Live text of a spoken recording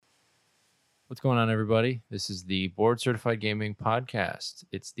What's going on, everybody? This is the Board Certified Gaming Podcast.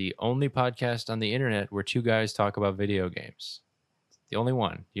 It's the only podcast on the internet where two guys talk about video games. The only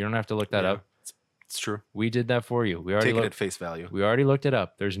one. You don't have to look that up. It's true. We did that for you. We already Take it at face value. We already looked it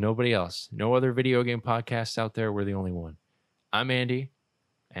up. There's nobody else. No other video game podcasts out there. We're the only one. I'm Andy,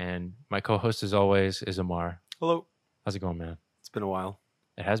 and my co-host, as always, is Amar. Hello. How's it going, man? It's been a while.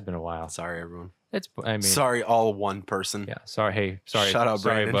 It has been a while. Sorry, everyone. Sorry, all one person. Yeah. Sorry. Hey. Sorry. Shout out,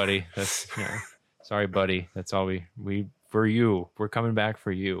 sorry, Brandon. buddy. That's sorry, buddy. That's all we for you. We're coming back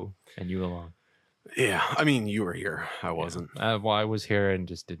for you and you alone. Yeah. I mean, you were here. I wasn't. Well, I was here and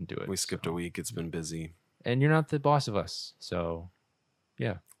just didn't do it. We skipped a week. It's been busy. And you're not the boss of us, so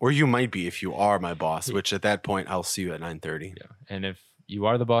yeah. Or you might be if you are my boss. Which at that point, I'll see you at 9:30. Yeah. And if you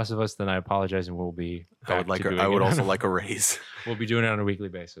are the boss of us, then I apologize, and we'll be. I would also like a raise. We'll be doing it on a weekly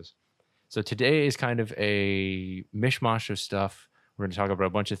basis. So today is kind of a mishmash of stuff. We're going to talk about a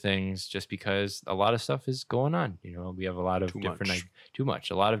bunch of things just because a lot of stuff is going on. You know, we have a lot of a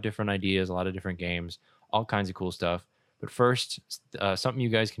lot of different ideas, a lot of different games, all kinds of cool stuff. But first, something you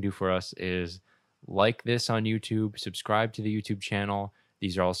guys can do for us is like this on YouTube, subscribe to the YouTube channel.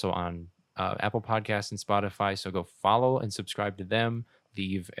 These are also on Apple Podcasts and Spotify. So go follow and subscribe to them.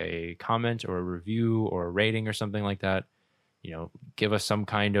 Leave a comment or a review or a rating or something like that. You know, give us some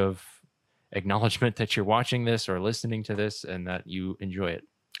kind of acknowledgement that you're watching this or listening to this and that you enjoy it.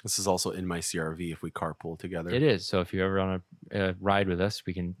 This is also in my CRV if we carpool together. It is. So if you ever want to ride with us,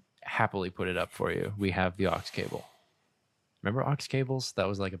 we can happily put it up for you. We have the aux cable. Remember aux cables? That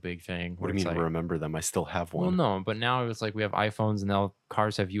was like a big thing. What do you mean remember them? I still have one. Well, no, but now it's like we have iPhones and now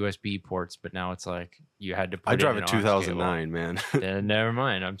cars have USB ports, but now it's like you had to put I drive it in a 2009, man. Then never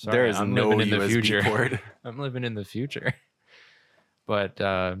mind. I'm sorry. There is I'm no living in USB the future. port. I'm living in the future. But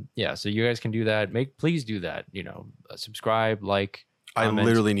yeah, so you guys can do that. Please do that. You know, subscribe, like, comment. I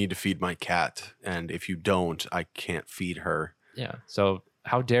literally need to feed my cat, and if you don't, I can't feed her. Yeah. So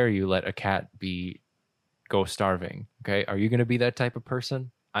how dare you let a cat go starving? Okay, are you going to be that type of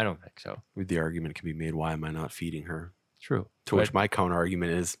person? I don't think so. The argument can be made: why am I not feeding her? True. To which my counter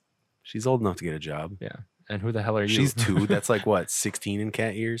argument is, she's old enough to get a job. Yeah. And who the hell are you? She's 2. That's like what, 16 in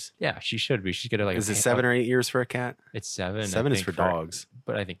cat years? Yeah, she should be. She's gonna like. Is it 7 or 8 years for a cat? It's 7. 7 is for dogs,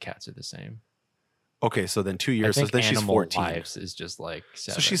 but I think cats are the same. Okay, so then 2 years. I so think then she's 14. Lives is just like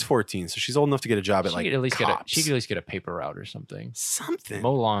 7. So she's 14. So she's old enough to get a job at like cops. She could at least get a paper route or something. Something.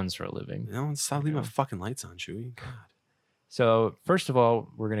 Mow lawns for a living. No, stop leaving my fucking lights on, Chewy. God. So first of all,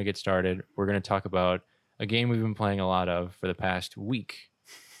 we're gonna get started. We're gonna talk about a game we've been playing a lot of for the past week.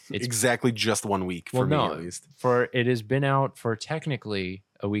 It's exactly just 1 week for me, at least. It has been out for technically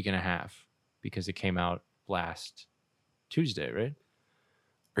a week and a half because it came out last Tuesday, right?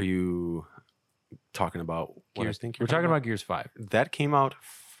 Are you talking about what Gears? I think we're talking about Gears 5. That came out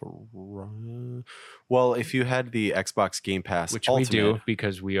well, if you had the Xbox Game Pass, which Ultimate, we do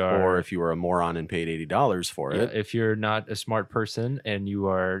because we are, or if you were a moron and paid $80 for it. If you're not a smart person and you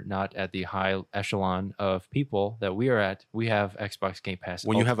are not at the high echelon of people that we are at, we have Xbox Game Pass.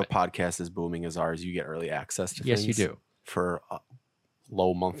 When Ultimate. you have a podcast as booming as ours, you get early access to things. Yes, you do. For a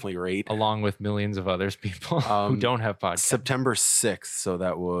low monthly rate, along with millions of others people who don't have podcasts. September 6th, so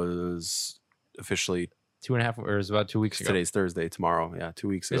that was officially 2.5, or it was about 2 weeks ago. Today's Thursday. Tomorrow, 2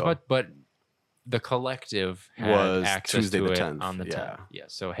 weeks ago. But the collective had was access Tuesday to the it 10th. on the 10th. Yeah. Yeah,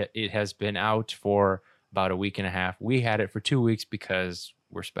 so it has been out for about a week and a half. We had it for 2 weeks because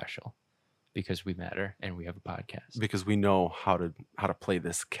we're special, because we matter, and we have a podcast. Because we know how to play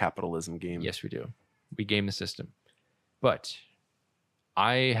this capitalism game. Yes, we do. We game the system. But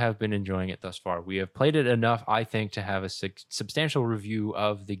I have been enjoying it thus far. We have played it enough, I think, to have a substantial review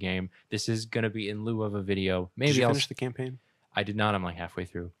of the game. This is going to be in lieu of a video. Maybe Did you I'll finish the campaign? I did not. I'm like halfway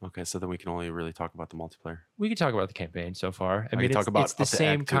through. Okay, so then we can only really talk about the multiplayer. We could talk about the campaign so far. I I mean, can talk about it's the up to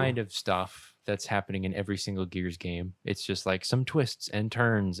same Act 2. kind of stuff that's happening in every single Gears game. It's just like some twists and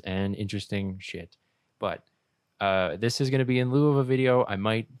turns and interesting shit. But this is going to be in lieu of a video. I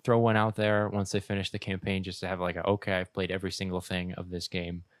might throw one out there once I finish the campaign just to have like, okay, I've played every single thing of this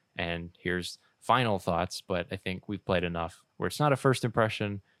game, and here's final thoughts. But I think we've played enough where it's not a first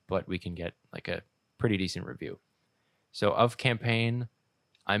impression, but we can get like a pretty decent review. So of campaign,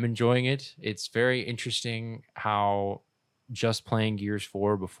 I'm enjoying it. It's very interesting how just playing Gears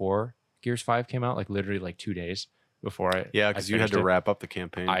 4 before Gears 5 came out, like literally like 2 days before I because you had to wrap up the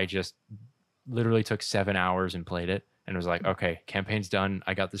campaign. I just literally took 7 hours and played it and was like, okay, campaign's done.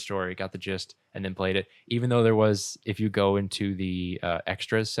 I got the story, got the gist, and then played it. Even though there was, if you go into the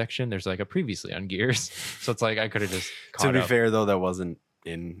extras section, there's like a previously on Gears. So it's like I could have just caught To be up. fair, though, that wasn't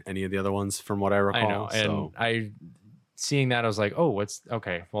in any of the other ones from what I recall. I know, and so. I seeing that, I was like, oh, what's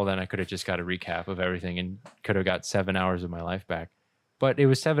okay? Well, then I could have just got a recap of everything and could have got 7 hours of my life back. But it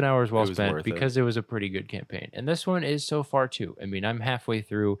was 7 hours well spent because it was a pretty good campaign. And this one is so far too. I mean, I'm halfway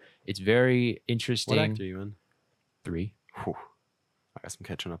through. It's very interesting. What act are you in? 3. Whew. I got some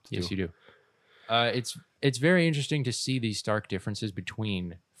catching up to do. Yes, you do. It's very interesting to see these stark differences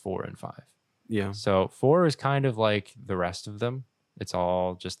between 4 and 5. Yeah. So 4 is kind of like the rest of them. It's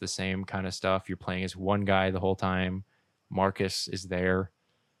all just the same kind of stuff. You're playing as one guy the whole time. Marcus is there,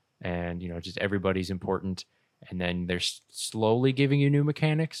 and just everybody's important. And then they're slowly giving you new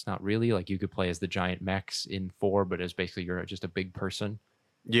mechanics. Not really. Like you could play as the giant mechs in 4, but it's basically you're just a big person.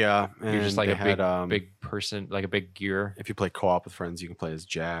 Yeah, you're just like a big person, like a big gear. If you play co-op with friends, you can play as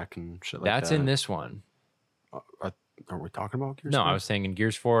Jack and shit like that. That's in this one. Are we talking about Gears 4? No, 4? I was saying in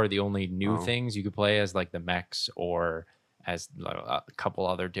Gears 4, the only new things you could play as like the mechs or as a couple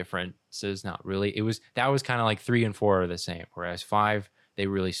other differences. Not really. That was kind of like 3 and 4 are the same. Whereas 5, they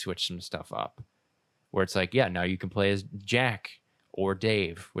really switched some stuff up. Where it's like, yeah, now you can play as Jack or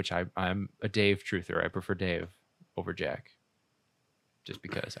Dave, which I'm a Dave truther. I prefer Dave over Jack. Just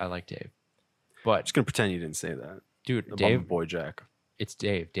because I like Dave. But I'm just gonna pretend you didn't say that. Dude, the Dave boy Jack. It's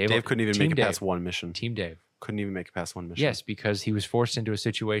Dave. Dave couldn't even make it past one mission. Team Dave. Couldn't even make it past one mission. Yes, because he was forced into a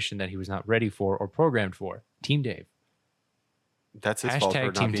situation that he was not ready for or programmed for. Team Dave. That's his fault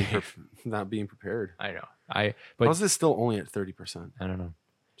for not being prepared. I know. But how's this still only at 30%? I don't know.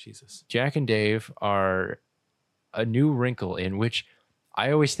 Jesus. Jack and Dave are a new wrinkle in which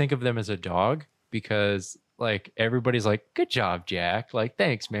I always think of them as a dog because like everybody's like, good job, Jack. Like,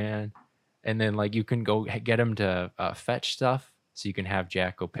 thanks, man. And then like you can go get him to fetch stuff. So you can have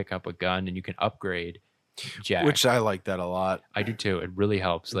Jack go pick up a gun and you can upgrade Jack. Which I like that a lot. I do too. It really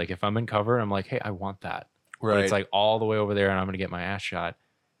helps. Like if I'm in cover, I'm like, hey, I want that. Right. But it's like all the way over there and I'm going to get my ass shot.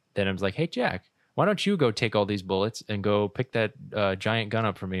 Then I'm like, hey, Jack, why don't you go take all these bullets and go pick that giant gun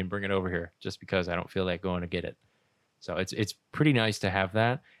up for me and bring it over here just because I don't feel like going to get it. So it's pretty nice to have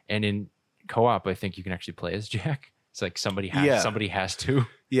that. And in co-op, I think you can actually play as Jack. It's like somebody has to.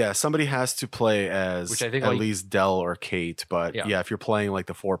 Yeah, somebody has to play as which I think at least Dell or Kate. But yeah, if you're playing like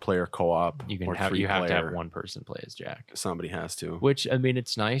the 4-player co-op, you have to have one person play as Jack. Somebody has to. Which I mean,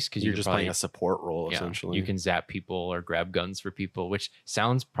 it's nice because you're just playing a support role essentially. You can zap people or grab guns for people, which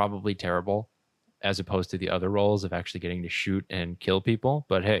sounds probably terrible, as opposed to the other roles of actually getting to shoot and kill people.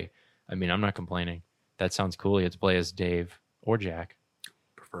 But hey, I mean, I'm not complaining. That sounds cool. You have to play as Dave or Jack.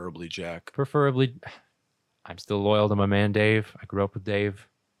 Preferably Jack. Preferably. I'm still loyal to my man Dave. I grew up with Dave.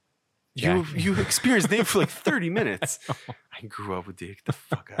 You experienced Dave for like 30 minutes. I grew up with Dave. Get the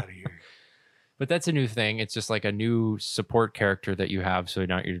fuck out of here. But that's a new thing. It's just like a new support character that you have. So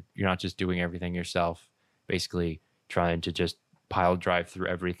you're not just doing everything yourself. Basically trying to just pile drive through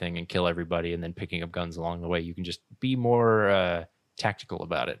everything and kill everybody and then picking up guns along the way. You can just be more tactical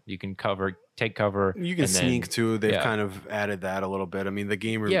about it. You can take cover. You can sneak too. They've kind of added that a little bit. I mean, the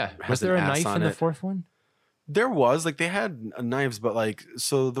game has was there a knife in the fourth one? There was, like, they had knives, but like,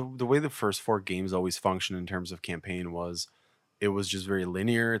 so the way the first 4 games always function in terms of campaign was, it was just very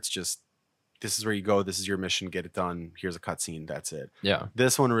linear. It's just, this is where you go, this is your mission, get it done, here's a cutscene, that's it. Yeah.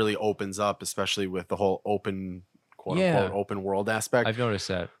 This one really opens up, especially with the whole open, quote unquote, open world aspect. I've noticed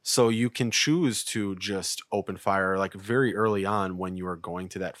that. So you can choose to just open fire, like very early on when you are going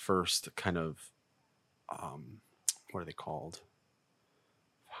to that first kind of, what are they called?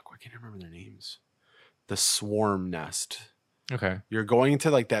 Fuck, I can't remember their names. The swarm nest. Okay. You're going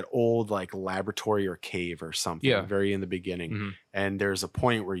to like that old like laboratory or cave or something. Yeah. Very in the beginning. And there's a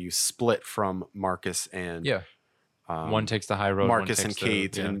point where you split from Marcus and one takes the high road. Marcus and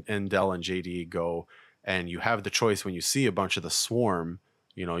Kate and Dell and JD go, and you have the choice when you see a bunch of the swarm.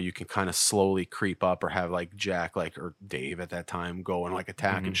 You know, you can kind of slowly creep up or have like Jack or Dave at that time go and like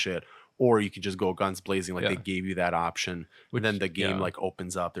attack and shit. Or you could just go guns blazing, like they gave you that option. Which, then the game like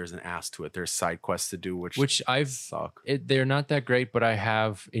opens up. There's an ass to it. There's side quests to do, which I've suck. They're not that great, but I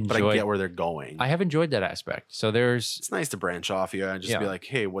have enjoyed. But I get where they're going. I have enjoyed that aspect. So it's nice to branch off, and just be like,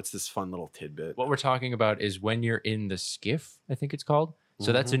 hey, what's this fun little tidbit? What we're talking about is when you're in the skiff, I think it's called.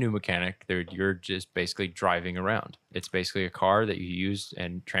 So that's a new mechanic. You're just basically driving around. It's basically a car that you use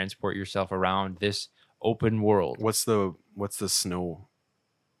and transport yourself around this open world. What's the snow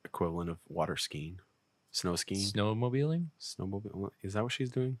equivalent of water skiing? Snow skiing? Snowmobiling? Snowmobile? Is that what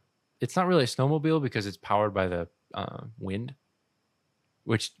she's doing? It's not really a snowmobile because it's powered by the wind,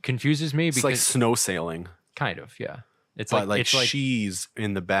 which confuses me. It's like snow sailing. Kind of, yeah. It's like she's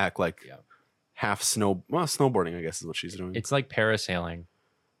in the back, half snow. Well, snowboarding, I guess, is what she's doing. It's like parasailing,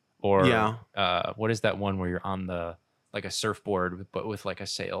 or what is that one where you're on like a surfboard but with like a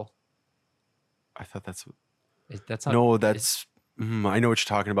sail? I thought that's. That's not. No, that's. I know what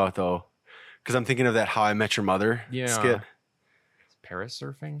you're talking about though, because I'm thinking of that How I Met Your Mother skit.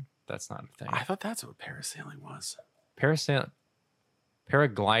 Parasurfing? That's not a thing. I thought that's what parasailing was.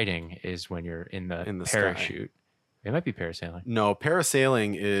 Paragliding is when you're in the parachute. Sky. It might be parasailing. No,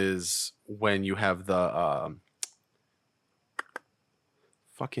 parasailing is when you have the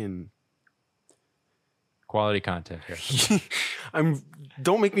fucking quality content here.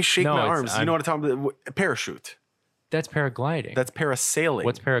 Don't make me shake my arms. You know what I'm talking about? Parachute. That's paragliding. That's parasailing.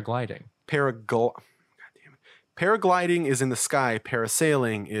 What's paragliding? God damn it. Paragliding is in the sky.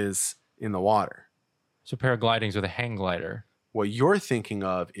 Parasailing is in the water. So paragliding is with a hang glider. What you're thinking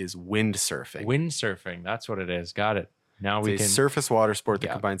of is windsurfing. Windsurfing. That's what it is. Got it. Now it's we can. Surface water sport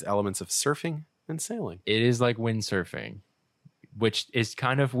that combines elements of surfing and sailing. It is like windsurfing, which is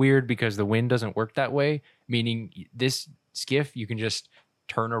kind of weird because the wind doesn't work that way. Meaning this skiff, you can just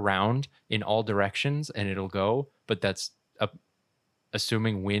turn around in all directions and it'll go. But that's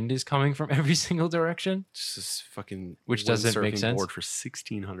assuming wind is coming from every single direction. It's just fucking which doesn't make sense. Board for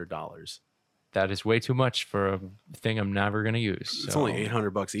 $1,600. That is way too much for a thing I'm never going to use. It's only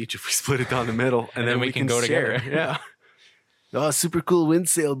 $800 each if we split it down the middle, and then we can go share. Together. Yeah. Oh, super cool wind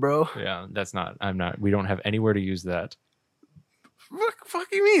sail, bro. Yeah, that's not. I'm not. We don't have anywhere to use that. What the fuck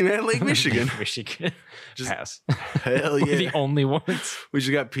you mean, man? Lake Michigan. Michigan. Just pass. Hell yeah. We're the only ones. We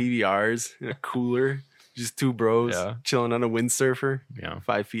just got PBRs in a cooler. Just two bros chilling on a windsurfer. Yeah,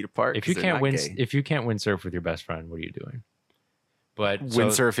 5 feet apart. If you can't windsurf with your best friend, what are you doing? But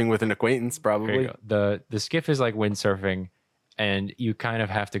windsurfing with an acquaintance, probably. The skiff is like windsurfing, and you kind of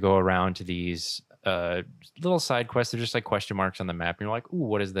have to go around to these little side quests. They're just like question marks on the map, and you're like, "Ooh,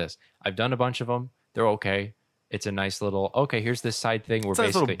 what is this?" I've done a bunch of them. They're okay. It's a nice little here's this side thing where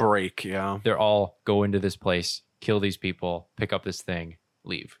basically a little break. Yeah, they're all go into this place, kill these people, pick up this thing,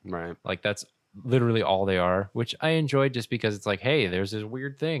 leave. Right. Like that's literally all they are, which I enjoyed just because it's like, hey, there's this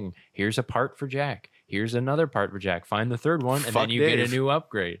weird thing. Here's a part for Jack. Here's another part for Jack. Find the third one, and then you get a new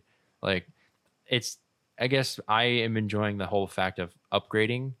upgrade. Like, I guess I am enjoying the whole fact of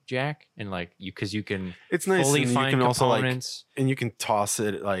upgrading Jack, and like because you can. It's nice. Fully and find you can also components. And you can toss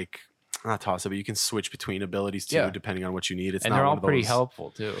it not toss it, but you can switch between abilities too, depending on what you need. And they're all pretty helpful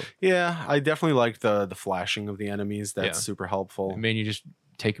too. Yeah, I definitely like the flashing of the enemies. That's super helpful. I mean, you just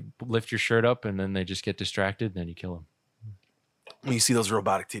lift your shirt up, and then they just get distracted, and then you kill them. When you see those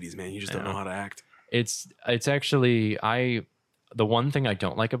robotic titties, man, you just don't know how to act. It's actually the one thing I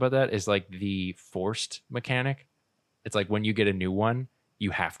don't like about that is like the forced mechanic. It's like when you get a new one, you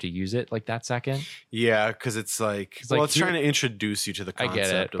have to use it like that second. Yeah, because it's trying to introduce you to the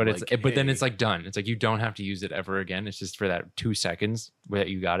concept. I get it, but then it's like done. It's like you don't have to use it ever again. It's just for that 2 seconds that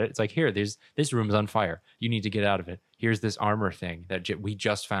you got it. It's like here, this room's on fire. You need to get out of it. Here's this armor thing that we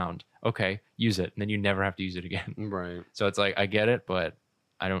just found. Okay, use it, and then you never have to use it again. Right. So it's like I get it, but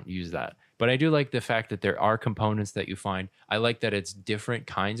I don't use that. But I do like the fact that there are components that you find. I like that it's different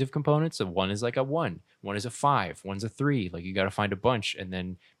kinds of components. So one is like a 1, one is a 5, one's a 3. Like you got to find a bunch and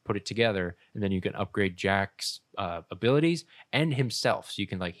then put it together, and then you can upgrade Jack's abilities and himself. So you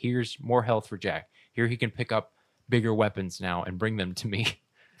can like, here's more health for Jack. Here he can pick up bigger weapons now and bring them to me,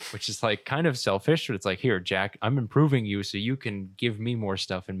 which is like kind of selfish. But it's like, here, Jack, I'm improving you so you can give me more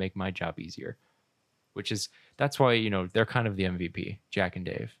stuff and make my job easier. That's why they're kind of the MVP, Jack and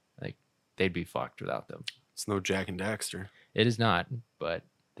Dave. Like. They'd be fucked without them. It's no Jack and Daxter. It is not, but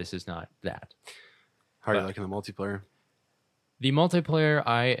this is not that. How are you liking the multiplayer? The multiplayer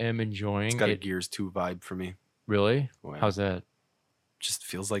I am enjoying. It's got a Gears 2 vibe for me. Really? Oh, yeah. How's that? Just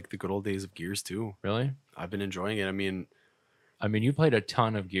feels like the good old days of Gears 2. Really? I've been enjoying it. I mean, you played a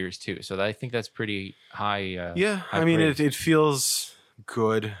ton of Gears 2, so I think that's pretty high. I mean, it feels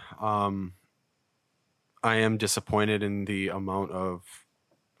good. I am disappointed in the amount of,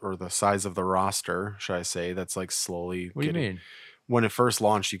 or the size of the roster, should I say, that's like slowly. What do you mean? When it first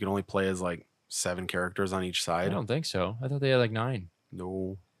launched, you could only play as like 7 characters on each side. I don't think so. I thought they had like 9.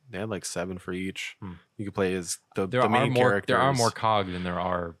 No, they had like 7 for each. You could play as the main characters. There are more COG than there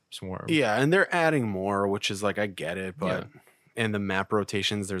are Swarm. Yeah, and they're adding more, which is like, I get it, but and the map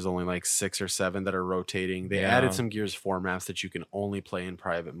rotations, there's only like 6 or 7 that are rotating. They added some Gears 4 maps that you can only play in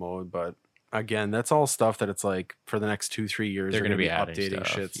private mode, but again, that's all stuff that it's like for the next 2-3 years they're going to be updating stuff.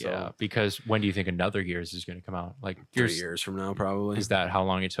 shit. So. Yeah, because when do you think another Gears is going to come out? Like 3 years from now, probably. Is that how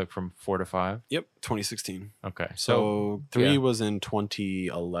long it took from 4 to 5? Yep, 2016. Okay, so 3 was in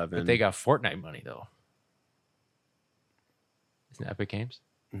 2011. But they got Fortnite money though. Isn't it Epic Games?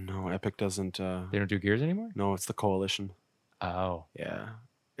 No, Epic doesn't. They don't do Gears anymore. No, it's the Coalition. Oh, yeah.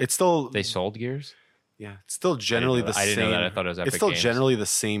 It's still they sold Gears. Yeah, it's still generally the same. I didn't know that. I thought it was Epic. It's still Games. Generally the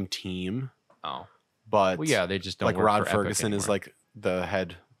same team. Oh, But well, yeah, they just don't like work Rod for Epic Ferguson is anymore. like the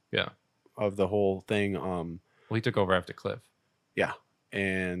head Yeah. of the whole thing. Well, he took over after Cliff. Yeah,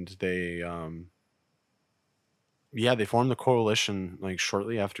 and they they formed the coalition like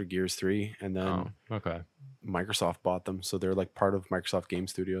shortly after Gears 3, and then okay. Microsoft bought them, so they're like part of Microsoft Game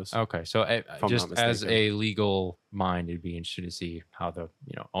Studios. Okay, so I'm just not as mistaken. a legal mind, it'd be interesting to see how the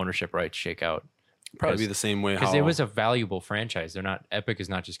ownership rights shake out. Probably be the same way Because how it was a valuable franchise. They're not Epic is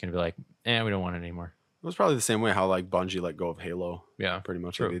not just going to be like, we don't want it anymore. it was probably the same way how like Bungie let go of Halo. Yeah, pretty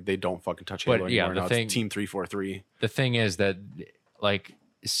much. true. Like, they don't fucking touch But Halo yeah, anymore. It's Team 343. The thing is that like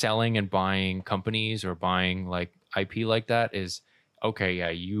selling and buying companies or buying like IP like that is okay. Yeah,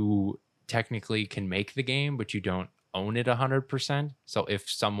 you technically can make the game, but you don't own it 100%. So if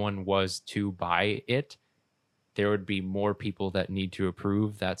someone was to buy it, there would be more people that need to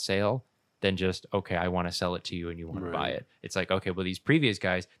approve that sale than just, okay, I want to sell it to you and you want to buy it. It's like, okay, well, these previous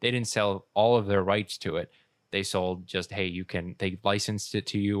guys, they didn't sell all of their rights to it. They sold just, hey, they licensed it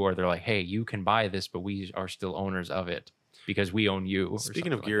to you, or they're like, hey, you can buy this, but we are still owners of it because we own you.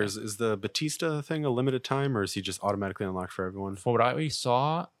 Speaking of Gears, is the Batista thing a limited time, or is he just automatically unlocked for everyone? From what I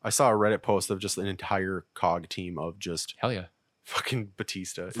saw a Reddit post of just an entire COG team of just hell yeah, fucking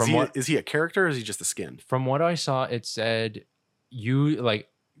Batista. Is he a character or is he just a skin? From what I saw, it said you like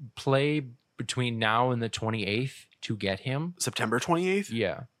play between now and the 28th to get him. September 28th?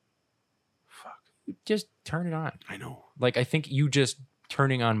 Yeah. Fuck. Just turn it on. I know. Like, I think you just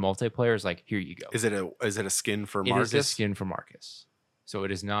turning on multiplayer is like, here you go. Is it a skin for Marcus? It is a skin for Marcus. So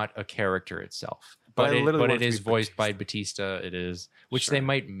it is not a character itself. But it is voiced by Batista. It is, which they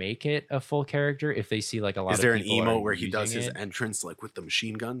might make it a full character if they see like a lot of people. Is there an emote where he does his entrance like with the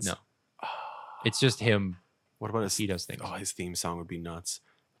machine guns? No. It's just him. What about he does things? Oh, his theme song would be nuts.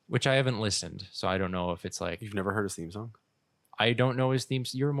 Which I haven't listened, so I don't know if it's like... You've never heard his theme song? I don't know his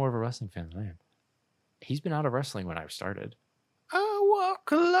themes. You're more of a wrestling fan than I am. He's been out of wrestling when I started. I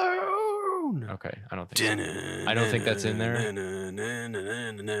walk alone. Okay, I don't think so. I don't think that's in there.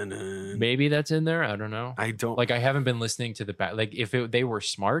 Maybe that's in there. I don't know. I don't... Like, I haven't been listening to the back. Like, if they were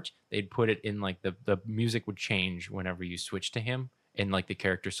smart, they'd put it in, like, the music would change whenever you switch to him in, like, the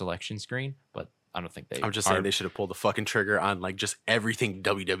character selection screen, but I don't think I'm just saying they should have pulled the fucking trigger on like just everything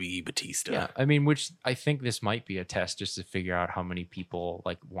WWE Batista. Yeah, I mean, which I think this might be a test just to figure out how many people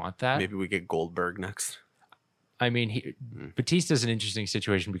like want that. Maybe we get Goldberg next. I mean, Batista's an interesting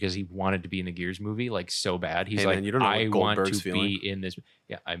situation because he wanted to be in the Gears movie like so bad. He's like, you don't know I want to be in this.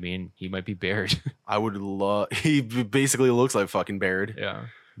 Yeah, I mean, he might be Baird. I would love. He basically looks like fucking Baird. Yeah,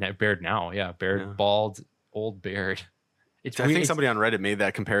 Baird now. Yeah, Baird, bald, old Baird. I think somebody on Reddit made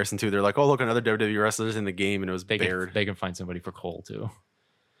that comparison too. They're like, "Oh, look, another WWE wrestler's in the game," and it was Baird. They can find somebody for Cole too.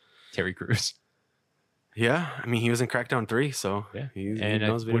 Terry Crews. Yeah, I mean, he was in Crackdown 3, so yeah, he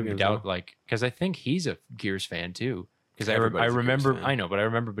knows video games. Doubt like because I think he's a Gears fan too. Because I remember, I know, but I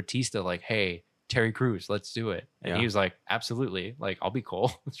remember Batista like, "Hey, Terry Crews, let's do it," and he was like, "Absolutely, like I'll be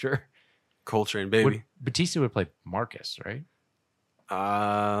Cole, sure." Coltrane, baby. Batista would play Marcus, right?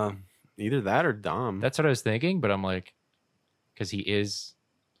 Either that or Dom. That's what I was thinking, but I'm like. Because he is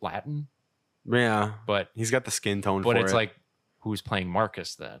Latin. Yeah. But he's got the skin tone for it. But it's like, who's playing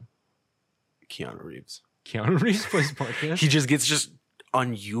Marcus then? Keanu Reeves. Keanu Reeves plays Marcus? He just gets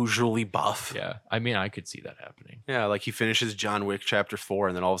unusually buff. Yeah. I mean, I could see that happening. Yeah, like he finishes John Wick Chapter 4,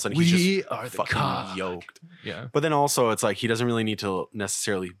 and then all of a sudden he's just fucking yoked. Yeah. But then also, it's like he doesn't really need to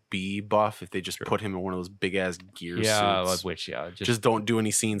necessarily be buff if they just put him in one of those big-ass gear suits. Yeah, just don't do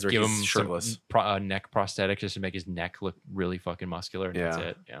any scenes where he's shirtless. Neck prosthetic just to make his neck look really fucking muscular, and that's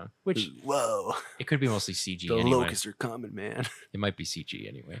it. Yeah. Which, whoa. It could be mostly CG the anyway. locusts are coming, man. It might be CG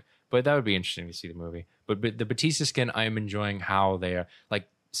anyway. But that would be interesting to see the movie. But the Batista skin, I am enjoying how they are, like,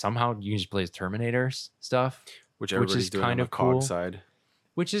 somehow you can just play as Terminators stuff, which is doing kind of cool side,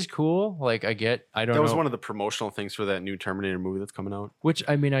 which is cool. Like I don't know. That was one of the promotional things for that new Terminator movie that's coming out. Which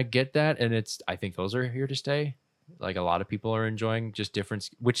I mean, I get that, and I think those are here to stay. Like a lot of people are enjoying just different,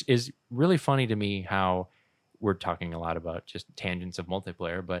 which is really funny to me. How we're talking a lot about just tangents of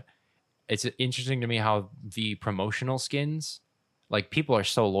multiplayer, but it's interesting to me how the promotional skins, like people are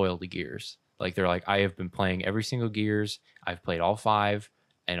so loyal to Gears. Like they're like, I have been playing every single Gears. I've played all 5.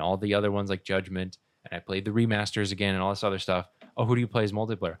 And all the other ones like Judgment, and I played the remasters again and all this other stuff. Oh, who do you play as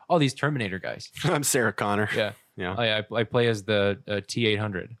multiplayer? Oh, these Terminator guys. I'm Sarah Connor. Yeah. I play as the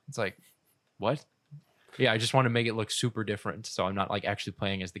T-800. It's like, what? Yeah, I just want to make it look super different. So I'm not like actually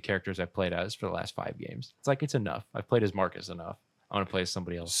playing as the characters I played as for the last 5 games. It's like, it's enough. I've played as Marcus enough. I want to play as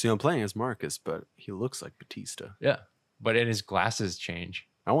somebody else. See, I'm playing as Marcus, but he looks like Batista. Yeah. But his glasses change.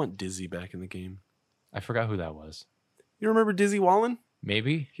 I want Dizzy back in the game. I forgot who that was. You remember Dizzy Wallen?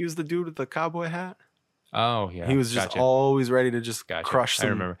 Maybe. He was the dude with the cowboy hat. Oh yeah, He was just always ready to just crush some. I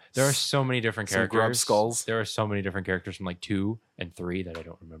remember. There are so many different characters. Grub skulls. There are so many different characters from like 2 and 3 that I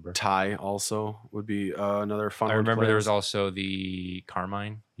don't remember. Ty also would be another fun one. I remember there was also the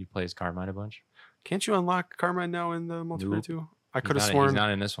Carmine. He plays Carmine a bunch. Can't you unlock Carmine now in the multiplayer too? I could have sworn he's not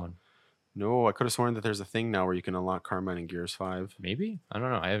in this one. No, I could have sworn that there's a thing now where you can unlock Carmine in Gears 5. Maybe? I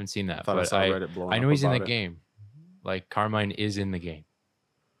don't know. I haven't seen that. I thought I saw Reddit blowing up. I know he's in the it. game. Like Carmine is in the game.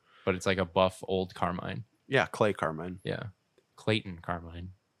 But it's like a buff old Carmine. Yeah, Clay Carmine. Yeah. Clayton Carmine,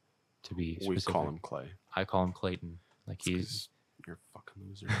 to be specific. We call him Clay. I call him Clayton. Like he's... You're a fucking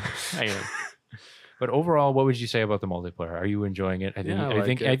loser. I am. But overall, what would you say about the multiplayer? Are you enjoying it? I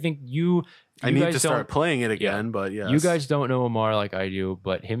think you I need to start playing it again, but yes. You guys don't know Amar like I do,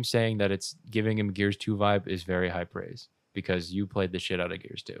 but him saying that it's giving him Gears 2 vibe is very high praise because you played the shit out of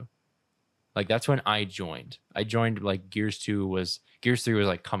Gears 2. Like that's when I joined. I joined like Gears 3 was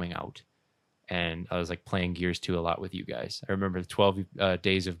like coming out. And I was like playing Gears 2 a lot with you guys. I remember the 12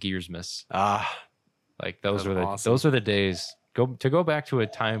 days of Gearsmas. Like those were the days. Go back to a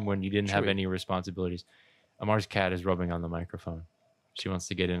time when you didn't have any responsibilities. Amar's cat is rubbing on the microphone. She wants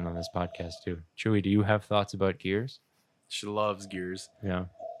to get in on this podcast too. Chewy, do you have thoughts about Gears? She loves Gears. Yeah.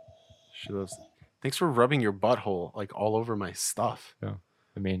 She loves. Thanks for rubbing your butthole like all over my stuff. Yeah.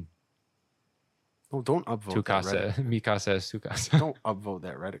 I mean. Oh, don't upvote that Reddit. Mikasa is Tsukasa. Don't upvote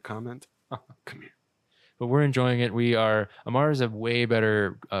that Reddit comment. Come here. But we're enjoying it. Amar is a way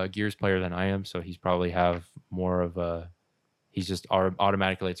better Gears player than I am, so he's probably have more of a. He's just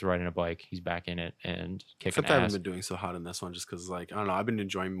automatically riding a bike. He's back in it and kicking ass. I haven't been doing so hot in this one just because, like, I don't know. I've been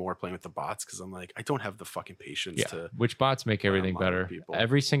enjoying more playing with the bots because I'm like, I don't have the fucking patience to. Which bots make everything better.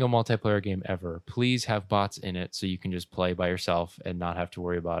 Every single multiplayer game ever, please have bots in it so you can just play by yourself and not have to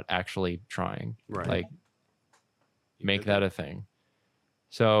worry about actually trying. Right. Like, make that a thing.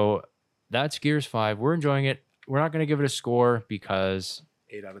 So that's Gears 5. We're enjoying it. We're not going to give it a score because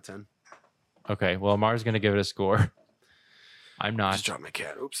 8 out of 10. Okay, well, Amar's going to give it a score. I'm not. Just dropped my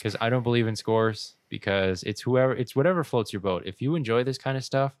cat. Oops. Because I don't believe in scores because it's whatever floats your boat. If you enjoy this kind of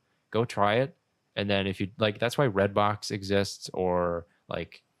stuff, go try it. And then if you like, that's why Redbox exists or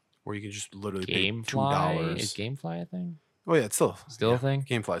like. Or you can just literally pay $2. Is GameFly a thing? Oh yeah, it's still a thing.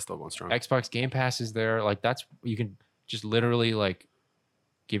 GameFly's still going strong. Xbox Game Pass is there. Like you can just literally like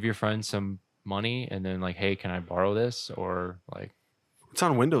give your friends some money and then like, hey, can I borrow this? Or like. It's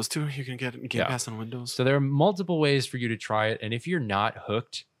on Windows too. You can get Game Pass on Windows. So there are multiple ways for you to try it. And if you're not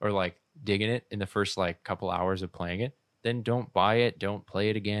hooked or like digging it in the first like couple hours of playing it, then don't buy it. Don't play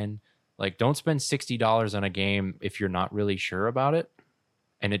it again. Like don't spend $60 on a game if you're not really sure about it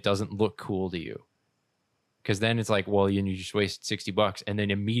and it doesn't look cool to you. Because then it's like, well, you just waste $60 and then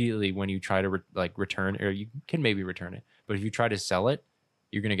immediately when you try to return, or you can maybe return it, but if you try to sell it,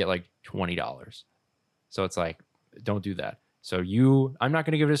 you're gonna get like $20. So it's like, don't do that. So I'm not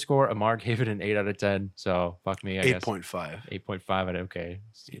going to give it a score. Amar gave it an 8 out of 10. So fuck me, I guess. 8.5. 8.5. Okay.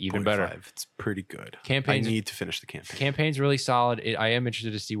 Even better. It's pretty good. I need to finish the campaign. Campaign's really solid. I am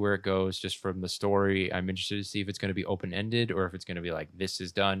interested to see where it goes just from the story. I'm interested to see if it's going to be open-ended or if it's going to be like, this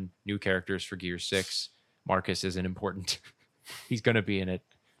is done. New characters for Gear 6. Marcus isn't important. He's going to be in it.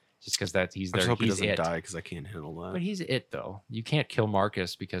 Just because he's there. I hope he doesn't die because I can't handle that. But he's it though. You can't kill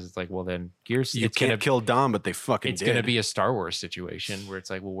Marcus because it's like, well, then Gears. You can't kill Dom, but they fucking. It's going to be a Star Wars situation where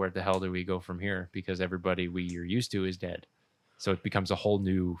it's like, well, where the hell do we go from here? Because everybody you're used to is dead, so it becomes a whole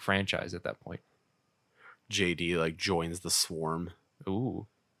new franchise at that point. JD like joins the swarm. Ooh,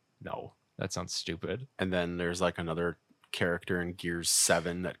 no, that sounds stupid. And then there's like another character in Gears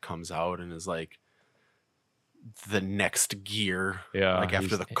 7 that comes out and is like. The next gear, like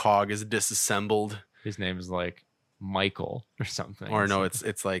after the cog is disassembled. His name is like Michael or something. Or no,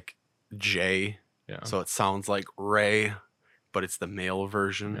 it's like Jay. Yeah. So it sounds like Ray, but it's the male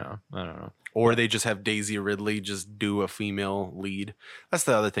version. Yeah, I don't know. Or they just have Daisy Ridley just do a female lead. That's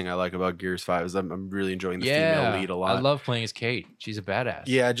the other thing I like about Gears 5 is I'm really enjoying the female lead a lot. I love playing as Kate. She's a badass.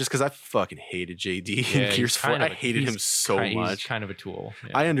 Yeah, just because I fucking hated JD in Gears 4. I hated him so much. He's kind of a tool.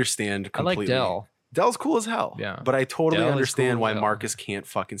 Yeah. I understand completely. I like Dell. Dell's cool as hell. Yeah. But I totally understand cool why Marcus can't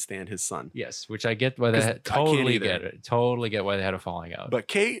fucking stand his son. Yes, which I get why they totally get it. Totally get why they had a falling out. But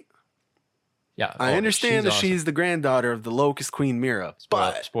Kate, yeah, I understand that she's the granddaughter of the Locust Queen Mira.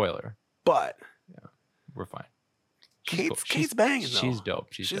 Spoiler. But yeah, we're fine. Kate's banging though. She's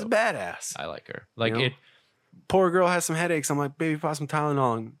dope. She's dope. Badass. I like her. Like poor girl has some headaches. I'm like, baby, pop some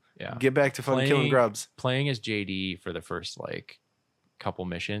Tylenol and get back to fucking killing grubs. Playing as JD for the first couple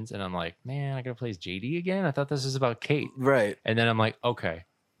missions and I'm like, man, I gotta play as JD again. I thought this was about Kate. Right. And then I'm like, okay,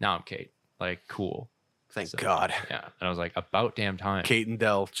 now I'm Kate. Like, cool. Thank God. Yeah. And I was like, about damn time. Kate and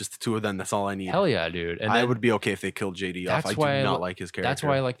Dell, just the two of them. That's all I need. Hell yeah, dude. And I would be okay if they killed JD off. I do not like his character. That's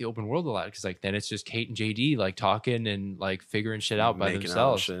why I like the open world a lot, because like then it's just Kate and JD like talking and like figuring shit out by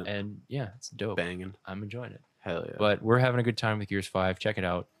themselves. And yeah, it's dope. Banging. I'm enjoying it. Hell yeah. But we're having a good time with Gears 5. Check it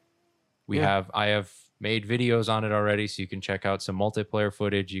out. I have made videos on it already, so you can check out some multiplayer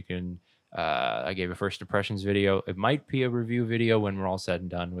footage. You can I gave a first impressions video. It might be a review video when we're all said and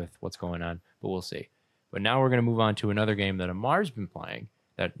done with what's going on, but we'll see. But now we're going to move on to another game that Amar's been playing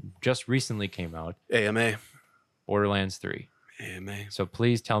that just recently came out. AMA. Borderlands 3. AMA. So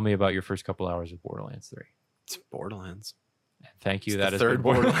please tell me about your first couple hours of Borderlands 3. It's Borderlands. Thank you. It's that the is third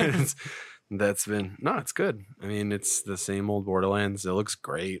Borderlands. That's been... No, it's good. I mean, it's the same old Borderlands. It looks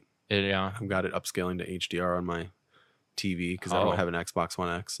great. Yeah. I've got it upscaling to HDR on my TV because I don't have an Xbox One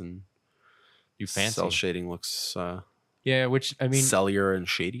X, and you fancy. Cell shading looks yeah, which I mean, cellier and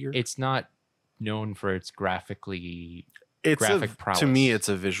shadier. It's not known for its graphic prowess. To me, it's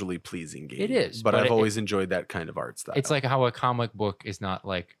a visually pleasing game. It is, but I've always enjoyed that kind of art style. It's like how a comic book is not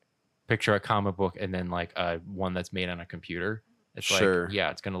like picture a comic book and then like one that's made on a computer. It's sure. Like,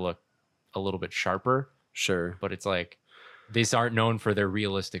 yeah, it's going to look a little bit sharper. Sure. But it's like, these aren't known for their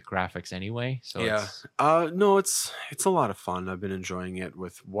realistic graphics anyway. So yeah. No, it's a lot of fun. I've been enjoying it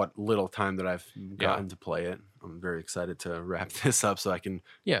with what little time that I've gotten to play it. I'm very excited to wrap this up so I can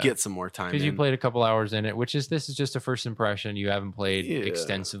get some more time. Because you played a couple hours in it, this is just a first impression. You haven't played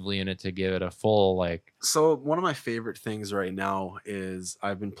extensively in it to give it a full like. So one of my favorite things right now is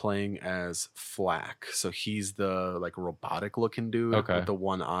I've been playing as Flack. So he's the like robotic looking dude with the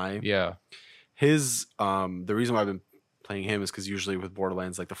one eye. Yeah. His the reason why I've been playing him is because usually with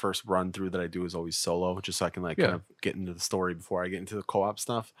Borderlands, like the first run through that I do is always solo, just so I can like kind of get into the story before I get into the co-op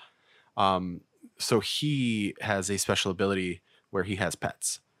stuff. So he has a special ability where he has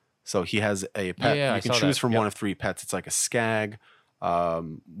pets. So he has a pet. You can choose from one of 3 pets. It's like a skag,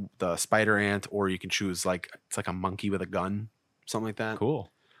 the spider ant, or you can choose it's like a monkey with a gun, something like that.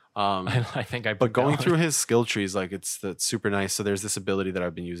 Cool. I think I. But going through his skill trees, that's super nice. So there's this ability that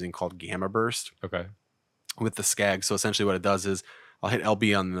I've been using called Gamma Burst. Okay. With the skag. So essentially what it does is I'll hit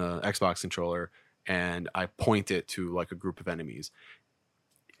LB on the Xbox controller and I point it to like a group of enemies.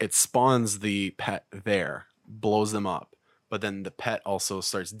 It spawns the pet there, blows them up, but then the pet also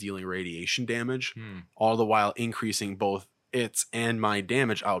starts dealing radiation damage, all the while increasing both its and my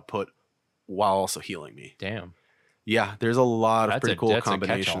damage output while also healing me. Damn. Yeah, there's a lot of pretty cool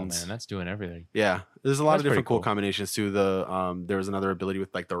combinations. Man, that's doing everything. Yeah, there's a lot of different cool combinations too. There was another ability with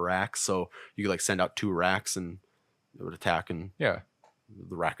like the racks, so you could like send out 2 racks and it would attack, and the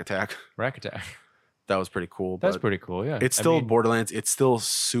rack attack. That was pretty cool. That's pretty cool. Yeah, it's still Borderlands. It's still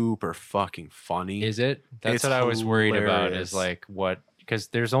super fucking funny. Is it? That's what I was worried about. Is like what, because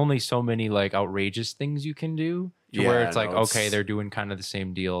there's only so many like outrageous things you can do. Where it's like, okay, they're doing kind of the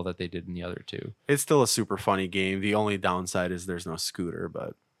same deal that they did in the other 2. It's still a super funny game. The only downside is there's no Scooter,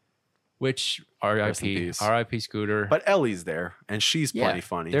 but which RIP Scooter. But Ellie's there, and she's plenty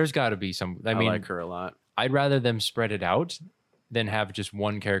funny. There's got to be some. I mean, like her a lot. I'd rather them spread it out than have just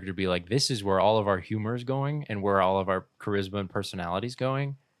one character be like, this is where all of our humor is going and where all of our charisma and personality is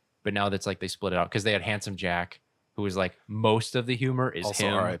going. But now that's like they split it out because they had Handsome Jack, who was like most of the humor is also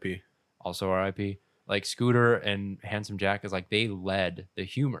him. RIP. Also RIP. Like Scooter and Handsome Jack is like they led the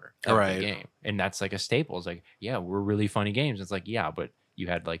humor of the game, and that's like a staple. It's like, yeah, we're really funny games. It's like, yeah, but you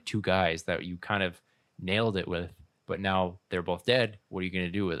had like 2 guys that you kind of nailed it with, but now they're both dead. What are you going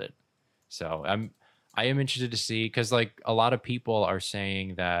to do with it? So I am interested to see, because like a lot of people are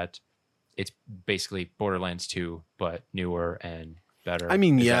saying that it's basically Borderlands 2 but newer and better. I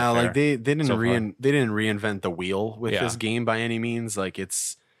mean, like they didn't reinvent the wheel with this game by any means. Like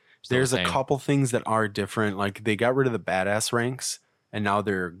there's a couple things that are different. Like they got rid of the badass ranks and now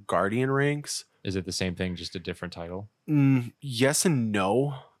they're guardian ranks. Is it the same thing, just a different title? Yes and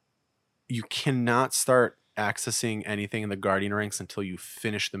no. You cannot start accessing anything in the guardian ranks until you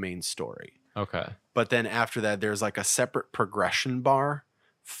finish the main story. Okay. But then after that, there's like a separate progression bar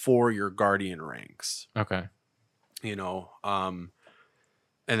for your guardian ranks. Okay. And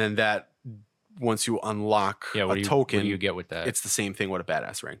then that, once you unlock a token, what do you get with that? It's the same thing what a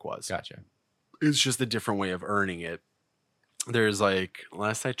badass rank was. Gotcha. It's just a different way of earning it. There's like,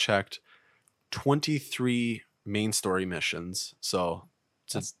 last I checked, 23 main story missions. So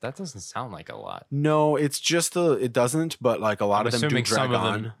that doesn't sound like a lot. No, it's just it doesn't, but like a lot of them do drag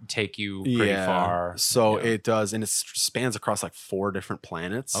on. Them take you pretty far. So it does, and it spans across like 4 different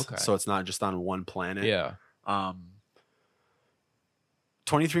planets. Okay. So it's not just on one planet. Yeah.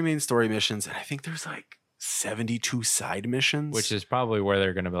 23 main story missions, and I think there's like 72 side missions, which is probably where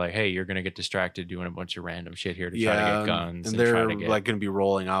they're going to be like, hey, you're going to get distracted doing a bunch of random shit here to try to get guns and try they're to get like going to be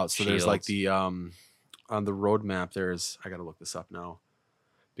rolling out. So there's like shields. the on the roadmap, there's, I got to look this up now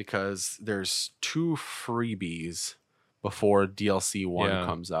because there's 2 freebies before DLC 1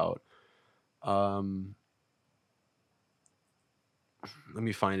 comes out. Let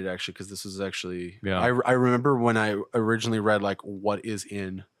me find it actually, because this is actually I remember when I originally read like what is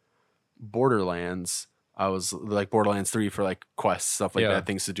in Borderlands. I was like Borderlands 3 for like quests, stuff like that,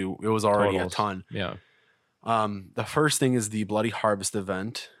 things to do. It was already a ton. Yeah. The first thing is the Bloody Harvest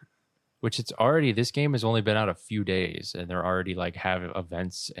event, which it's already, this game has only been out a few days and they're already like have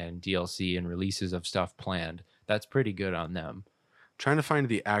events and DLC and releases of stuff planned. That's pretty good on them. Trying to find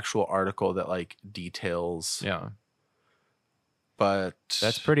the actual article that like details. Yeah. But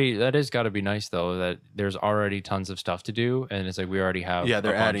that's pretty, that has got to be nice though, that there's already tons of stuff to do and it's like we already have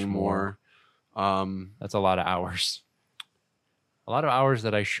they're adding more. That's a lot of hours. A lot of hours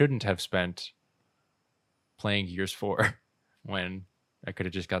that I shouldn't have spent playing Gears 4 when I could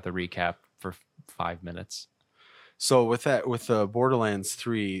have just got the recap for 5 minutes. So with that, with the Borderlands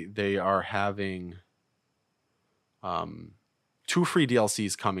 3, they are having 2 free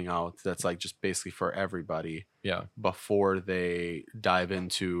DLCs coming out. That's like just basically for everybody. Yeah. Before they dive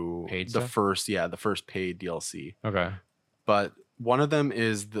into the first paid DLC. Okay. But one of them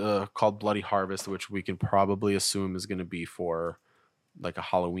is called Bloody Harvest, which we can probably assume is going to be for like a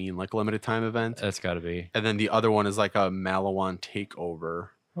Halloween, like limited time event. That's got to be. And then the other one is like a Malawan takeover.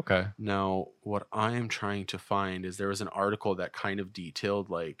 Okay. Now, what I am trying to find is there was an article that kind of detailed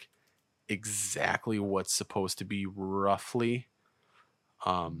like exactly what's supposed to be roughly.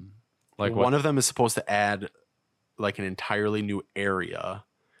 Like one of them is supposed to add like an entirely new area,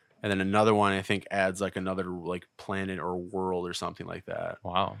 and then another one I think adds like another like planet or world or something like that.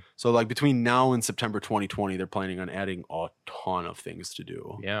 Wow. So like between now and September 2020, they're planning on adding a ton of things to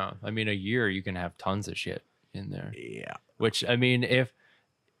do. Yeah. I mean, a year you can have tons of shit in there. Yeah. Which, I mean, if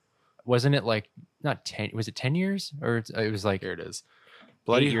wasn't it like not 10, was it 10 years or it was like, here it is.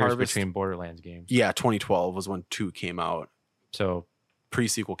 Bloody Harvest between Borderlands games. Yeah. 2012 was when 2 came out. So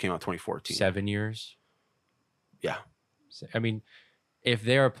pre-sequel came out 2014. 7 years. Yeah. I mean, if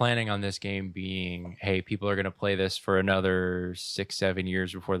they are planning on this game being, hey, people are going to play this for another 6-7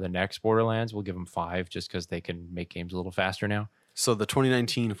 years before the next Borderlands, we'll give them 5 just because they can make games a little faster now. So the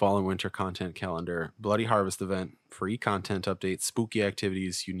 2019 fall and winter content calendar, Bloody Harvest event, free content updates, spooky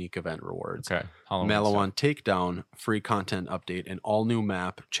activities, unique event rewards. Okay. Malawan Takedown, free content update, an all new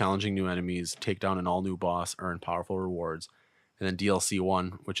map, challenging new enemies, take down an all new boss, earn powerful rewards. And then DLC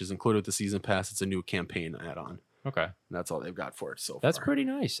 1, which is included with the season pass. It's a new campaign add-on. Okay. And that's all they've got for it so far. That's pretty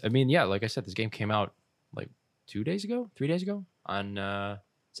nice. I mean, yeah, like I said, this game came out like 3 days ago on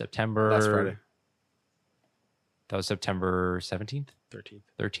September. Last Friday. That was September 17th?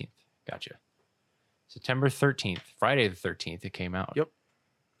 13th. Gotcha. September 13th, Friday the 13th, it came out. Yep.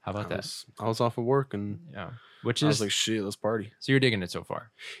 How about that? I was off of work and which I was like, shit, let's party. So you're digging it so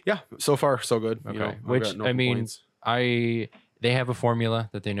far? Yeah, so far so good. Okay. You know, which I mean, they have a formula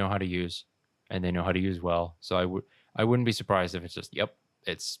that they know how to use, and they know how to use well. So I wouldn't be surprised if it's just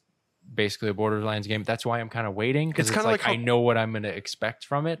it's basically a Borderlands game. That's why I'm kind of waiting, because it's kind of like I know what I'm going to expect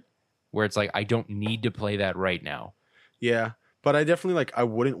from it. Where it's like I don't need to play that right now. Yeah, but I definitely I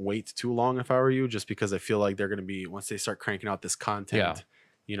wouldn't wait too long if I were you, just because I feel like they're going to be, once they start cranking out this content,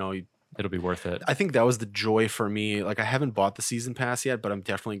 you know, it'll be worth it. I think that was the joy for me. Like I haven't bought the season pass yet, but I'm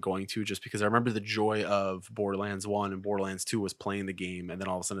definitely going to, just because I remember the joy of Borderlands 1 and Borderlands 2 was playing the game, and then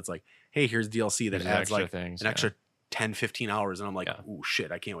all of a sudden it's like, hey, here's DLC that adds like an extra 10-15 hours, and I'm like, oh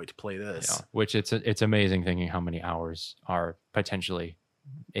shit, I can't wait to play this. Yeah. Which it's amazing thinking how many hours are potentially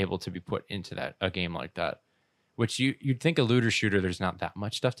able to be put into a game like that. Which you'd think a looter shooter, there's not that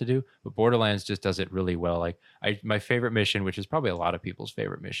much stuff to do, but Borderlands just does it really well. Like my favorite mission, which is probably a lot of people's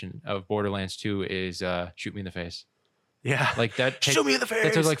favorite mission of Borderlands 2, is shoot me in the face. Yeah, like that. Shoot me in the face.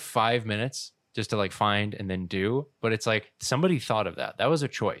 That took like 5 minutes just to like find and then do. But it's like somebody thought of that. That was a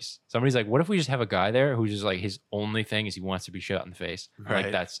choice. Somebody's like, what if we just have a guy there who's just like his only thing is he wants to be shot in the face? Right.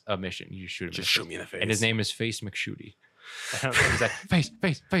 Like that's a mission. You just shoot him. Just shoot me in the face. And his name is Face McShooty. He's like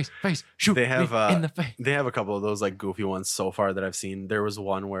face, shoot they have me in the face. They have a couple of those like goofy ones so far that I've seen. There was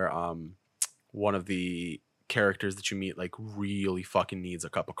one where one of the characters that you meet like really fucking needs a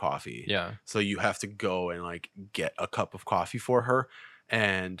cup of coffee. Yeah. So you have to go and like get a cup of coffee for her,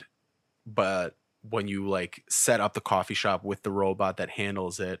 but when you like set up the coffee shop with the robot that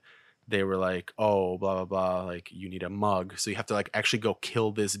handles it, they were like, oh, blah blah blah, like you need a mug, so you have to like actually go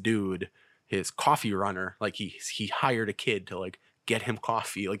kill this dude, his coffee runner. Like he hired a kid to like get him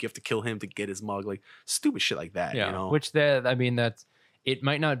coffee. Like you have to kill him to get his mug. Like stupid shit like that. Yeah, You know, which I mean, that's it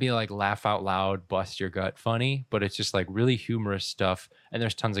might not be like laugh out loud, bust your gut funny, but it's just like really humorous stuff. And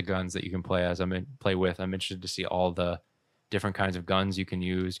there's tons of guns that you can play play with. I'm interested to see all the different kinds of guns you can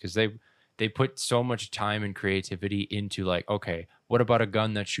use because they put so much time and creativity into like, okay, what about a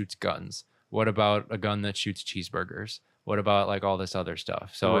gun that shoots guns? What about a gun that shoots cheeseburgers? What about like all this other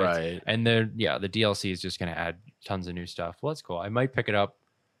stuff? So right. And then the DLC is just going to add tons of new stuff. Well, that's cool. I might pick it up.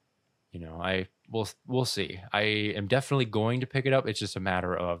 You know, we'll see. I am definitely going to pick it up. It's just a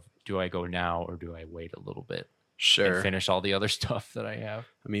matter of, do I go now or do I wait a little bit? Sure. And finish all the other stuff that I have.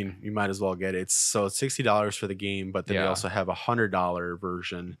 I mean, you might as well get it. So it's $60 for the game, but then they also have a $100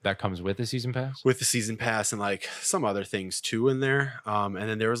 version that comes with the season pass. With the season pass and like some other things too in there. And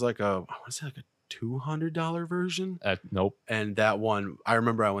then there was like I want to say like a $200 version. Nope. And that one, I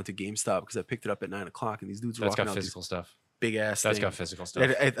remember I went to GameStop because I picked it up at 9 o'clock, and these dudes were walking out physical stuff. Big ass. That's got physical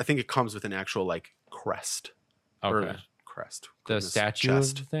stuff. I think it comes with an actual like crest. Okay. Or crest. The statue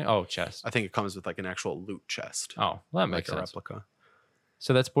chest thing. Oh, chest. I think it comes with like an actual loot chest. Oh, well, that makes like sense. A replica.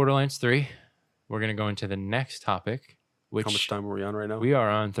 So that's Borderlands 3. We're gonna go into the next topic. Which how much time are we on right now? We are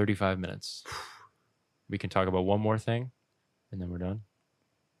on 35 minutes. We can talk about one more thing, and then we're done.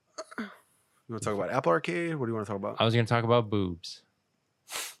 You want to talk about Apple Arcade? What do you want to talk about? I was gonna talk about boobs.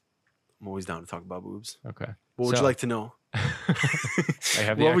 I'm always down to talk about boobs. Okay. What would you like to know? I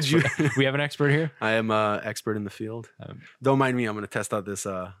have what would you? We have an expert here. I am an expert in the field. Don't mind me. I'm going to test out this.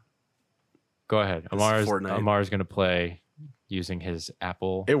 Go ahead. Amar's going to play using his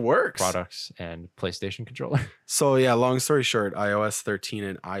Apple. It works. Products and PlayStation controller. So yeah, long story short, iOS 13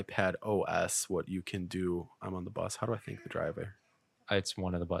 and iPad OS. What you can do? I'm on the bus. How do I thank the driver? It's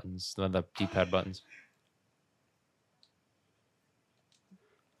one of the buttons, the D-pad buttons.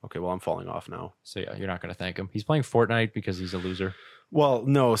 Okay, well, I'm falling off now. So yeah, you're not going to thank him. He's playing Fortnite because he's a loser. Well,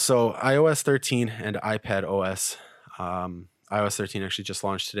 no. So iOS 13 and iPad OS. iOS 13 actually just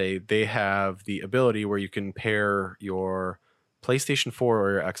launched today. They have the ability where you can pair your PlayStation 4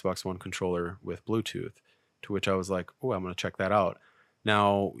 or your Xbox One controller with Bluetooth, to which I was like, oh, I'm going to check that out.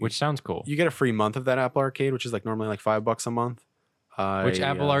 Now, which sounds cool. You get a free month of that Apple Arcade, which is like normally like $5 a month. Which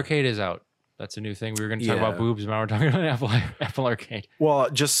Apple Arcade is out. That's a new thing. We were going to talk about boobs, but now we're talking about Apple Arcade. Well,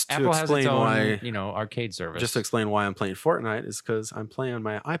 just to Apple explain has its own, arcade service. Just to explain why I'm playing Fortnite is because I'm playing on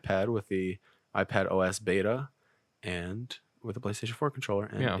my iPad with the iPad OS beta and with the PlayStation 4 controller,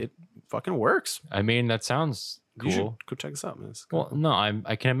 and it fucking works. I mean, that sounds cool. You should go check this out, man. Well, no,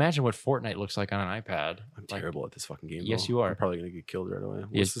 I can imagine what Fortnite looks like on an iPad. I'm terrible at this fucking game. Yes, you are. I'm probably gonna get killed right away.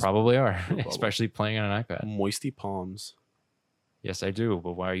 Yes, probably are, especially playing on an iPad. Moisty palms. Yes, I do.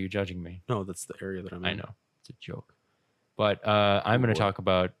 But why are you judging me? No, that's the area that I'm in. I know. It's a joke. But I'm going to talk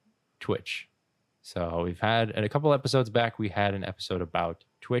about Twitch. So we've had, a couple episodes back, we had an episode about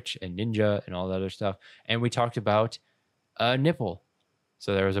Twitch and Ninja and all that other stuff. And we talked about a nipple.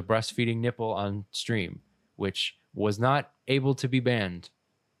 So there was a breastfeeding nipple on stream, which was not able to be banned.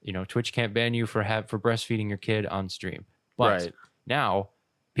 Twitch can't ban you for breastfeeding your kid on stream. But now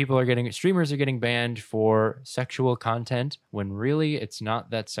streamers are getting banned for sexual content when really it's not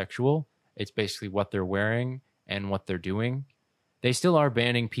that sexual. It's basically what they're wearing and what they're doing. They still are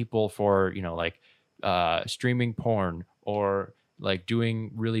banning people for, streaming porn or like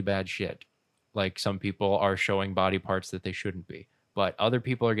doing really bad shit. Like some people are showing body parts that they shouldn't be, but other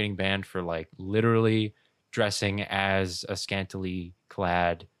people are getting banned for like literally dressing as a scantily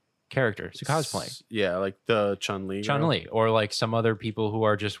clad character. So cosplaying. Yeah, like the Chun-Li, or like some other people who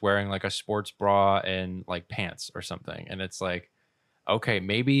are just wearing like a sports bra and like pants or something. And it's like, okay,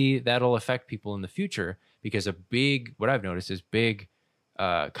 maybe that'll affect people in the future because what I've noticed is big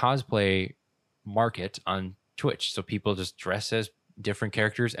cosplay market on Twitch. So people just dress as different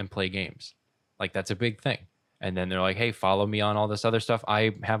characters and play games. Like that's a big thing. And then they're like, hey, follow me on all this other stuff.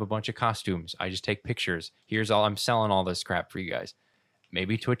 I have a bunch of costumes. I just take pictures. I'm selling all this crap for you guys.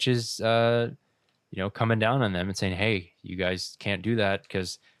 Maybe Twitch is, coming down on them and saying, hey, you guys can't do that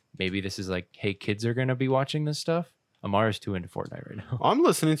because maybe this is like, hey, kids are going to be watching this stuff. Amar is too into Fortnite right now. I'm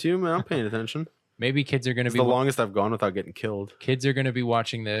listening to you, man. I'm paying attention. Maybe kids are going to be the longest I've gone without getting killed. Kids are going to be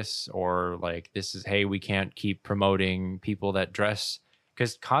watching this, or like this is, hey, we can't keep promoting people that dress,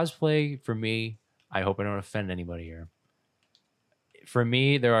 because cosplay for me, I hope I don't offend anybody here. For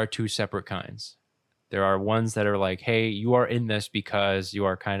me, there are two separate kinds. There are ones that are like, hey, you are in this because you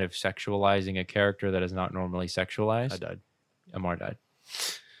are kind of sexualizing a character that is not normally sexualized. I died. Amar died.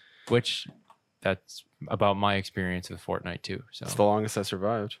 Which, that's about my experience with Fortnite too. So it's the longest I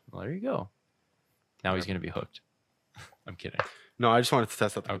survived. Well, there you go. Now he's going to be hooked. I'm kidding. No, I just wanted to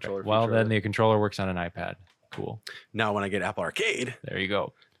test out the controller. Well, then the controller works on an iPad. Cool. Now when I get Apple Arcade, There you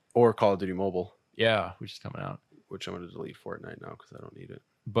go. or Call of Duty Mobile, Yeah, which is coming out. which I'm going to delete Fortnite now because I don't need it.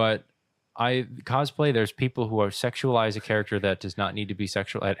 But cosplay, there's people who are sexualize a character that does not need to be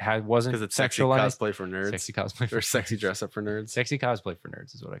sexual. It wasn't Because it's sexy sexualized. cosplay for nerds. Sexy cosplay for or sexy nerds. dress up for nerds. Sexy cosplay for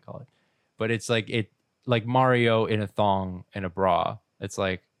nerds is what I call it. But it's like Mario in a thong and a bra. It's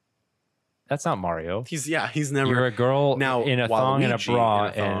like, that's not Mario. He's never. You're a girl now in a thong and a Waluigi bra, in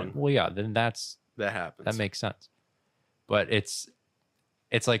a thong. and well, yeah, then that happens. That makes sense. But it's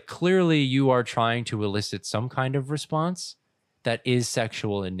like clearly you are trying to elicit some kind of response that is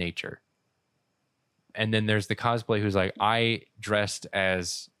sexual in nature. And then there's the cosplay who's like, I dressed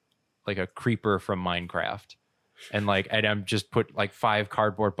as like a creeper from Minecraft. And I'm just put like 5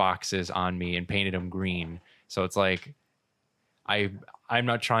 cardboard boxes on me and painted them green. So it's like, I'm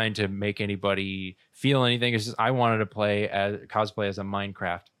not trying to make anybody feel anything. It's just I wanted to cosplay as a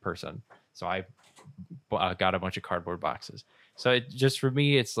Minecraft person. So I got a bunch of cardboard boxes. So it just, for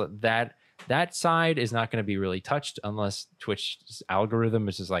me, it's that side is not going to be really touched unless Twitch's algorithm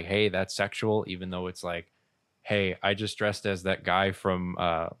is just like, hey, that's sexual, even though it's like, hey, I just dressed as that guy from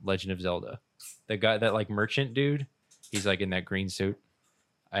Legend of Zelda. The guy, that like merchant dude, he's like in that green suit.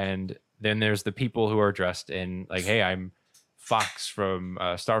 And then there's the people who are dressed in like, hey, I'm Fox from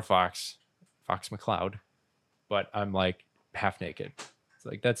Star Fox McCloud, but I'm like half naked. It's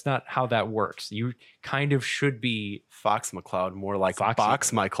like, that's not how that works. You kind of should be Fox McCloud, more like Foxy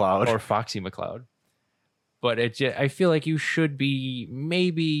Box McCloud or Foxy McCloud. But I feel like you should be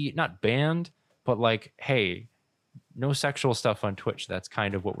maybe not banned, but like, hey, no sexual stuff on Twitch. That's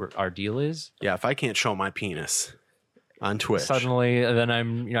kind of what our deal is. Yeah, if I can't show my penis on Twitch, suddenly then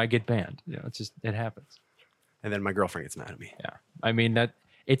I get banned. It happens. And then my girlfriend gets mad at me. Yeah, I mean that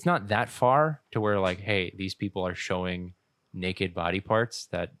it's not that far to where like, hey, these people are showing naked body parts,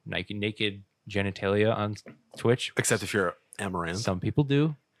 that naked genitalia on Twitch. Except if you're Amaranth. Some people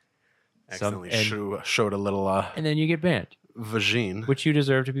do. Accidentally showed a little and then you get banned. Vagine. Which you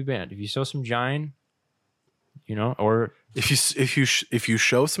deserve to be banned. If you show some gine, or if you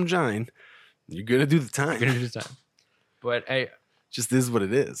show some gine, you're gonna do the time. You're gonna do the time. But just is what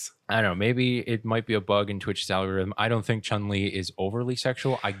it is. I don't know. Maybe it might be a bug in Twitch's algorithm. I don't think Chun-Li is overly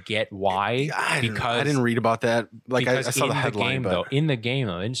sexual. I get why. Because I didn't read about that. Like I saw the headline, in the game,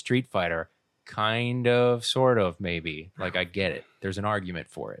 in Street Fighter, kind of, sort of, maybe. Like I get it. There's an argument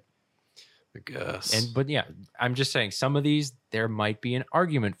for it. I guess. But yeah, I'm just saying some of these there might be an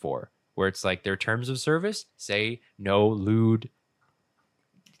argument for, where it's like their terms of service say no lewd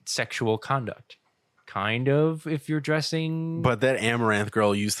sexual conduct. Kind of, if you're dressing. But that Amaranth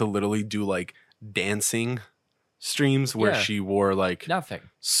girl used to literally do like dancing streams where she wore like nothing,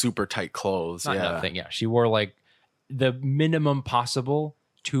 super tight clothes. Nothing. Yeah, she wore like the minimum possible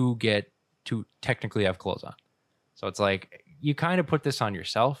to technically have clothes on. So it's like you kind of put this on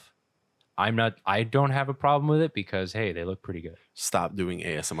yourself. I don't have a problem with it because hey, they look pretty good. Stop doing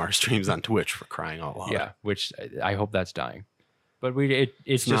ASMR streams on Twitch, for crying out loud. Yeah, which I hope that's dying. But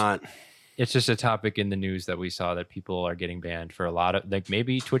it's just not. It's just a topic in the news that we saw that people are getting banned for a lot of, like,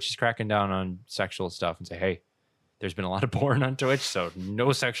 maybe Twitch is cracking down on sexual stuff and say, hey, there's been a lot of porn on Twitch, so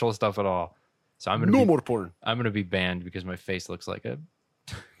no sexual stuff at all. So I'm gonna more porn. I'm gonna be banned because my face looks like a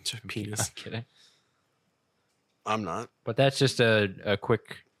penis. I'm kidding. I'm not. But that's just a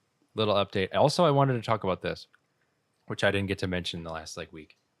quick little update. Also, I wanted to talk about this, which I didn't get to mention the last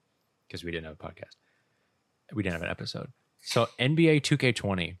week because we didn't have a podcast. We didn't have an episode. So NBA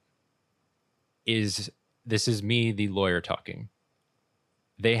 2K20 this is me, the lawyer, talking.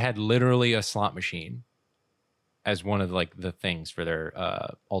 They had literally a slot machine as one of the things for their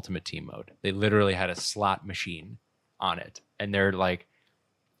ultimate team mode. They literally had a slot machine on it, and they're like,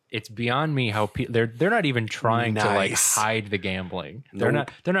 it's beyond me how they're not even trying to hide the gambling. Nope.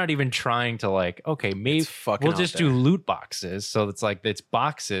 They're not even trying to okay, maybe we'll just do loot boxes. So it's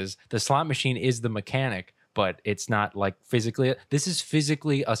boxes. The slot machine is the mechanic, but it's not physically. This is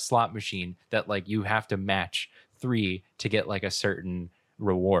physically a slot machine that you have to match 3 to get a certain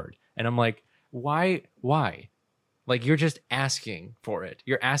reward. And I'm like, why? You're just asking for it.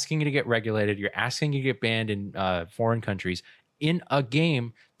 You're asking to get regulated. You're asking to get banned in foreign countries in a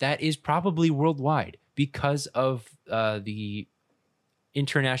game that is probably worldwide because of the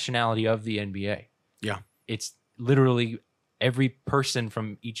internationality of the NBA. Yeah. It's literally every person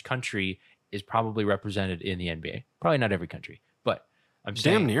from each country is probably represented in the NBA. Probably not every country, but I'm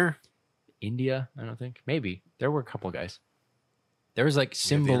saying damn near. India, I don't think. Maybe. There were a couple of guys. There was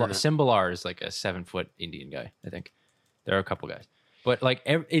Simbalar is a 7-foot Indian guy, I think. There are a couple guys. But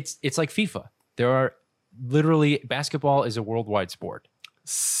it's like FIFA. There are literally, basketball is a worldwide sport.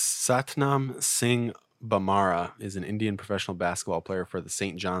 Satnam Singh Bamara is an Indian professional basketball player for the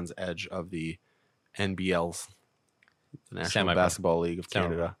St. John's Edge of the NBL's, the National Basketball League of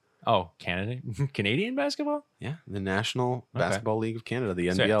Canada. Oh, Canada? Canadian basketball? Yeah, the National Basketball League of Canada, the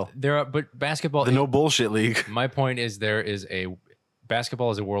NBL. But basketball... The no bullshit league. My point is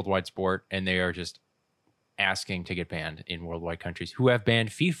basketball is a worldwide sport, and they are just asking to get banned in worldwide countries who have banned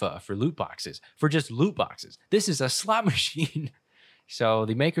FIFA for loot boxes, for just loot boxes. This is a slot machine. So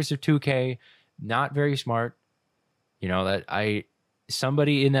the makers of 2K, not very smart. You know,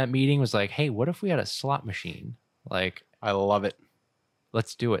 somebody in that meeting was like, hey, what if we had a slot machine? Like, I love it.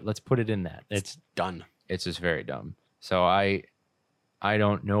 Let's do it. Let's put it in that. It's done. It's just very dumb. So I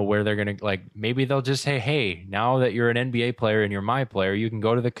don't know where they're going to, like, maybe they'll just say, hey, now that you're an NBA player and you're my player, you can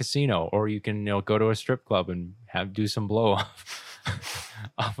go to the casino, or you can, go to a strip club and do some blow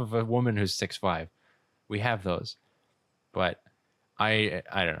off of a woman who's 6'5". We have those. But I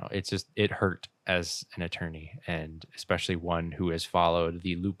don't know. It's just, it hurt as an attorney, and especially one who has followed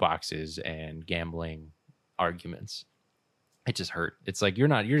the loot boxes and gambling arguments. It just hurt. It's like, you're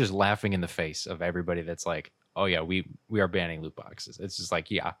just laughing in the face of everybody that's like, oh yeah, we are banning loot boxes. It's just like,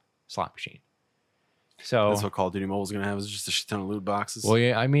 yeah, slot machine. So that's what Call of Duty Mobile is going to have, is just a shit ton of loot boxes. Well,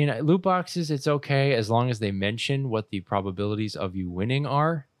 yeah, I mean, loot boxes, it's okay as long as they mention what the probabilities of you winning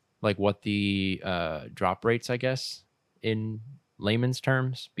are, like what the drop rates, I guess, in layman's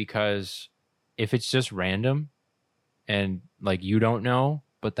terms. Because if it's just random and like you don't know,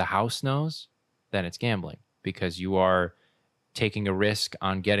 but the house knows, then it's gambling, because you are taking a risk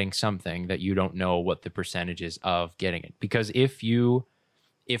on getting something that you don't know what the percentage is of getting it. Because if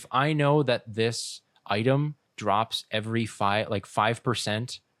I know that this item drops every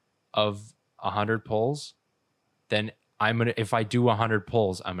 5% of 100 pulls, then if I do 100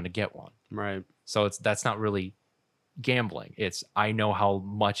 pulls, I'm gonna get one. Right. So that's not really gambling. It's, I know how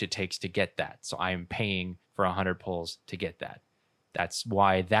much it takes to get that, so I am paying for 100 pulls to get that. That's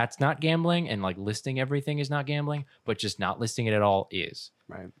why that's not gambling, and like listing everything is not gambling, but just not listing it at all is.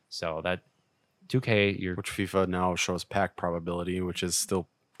 Right. So that 2K, which FIFA now shows pack probability, which is still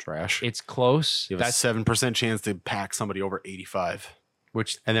trash. It's close. You have a 7% chance to pack somebody over 85.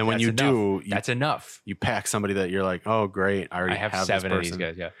 And then when you do, that's enough. You pack somebody that you're like, oh great, I already have 7 of these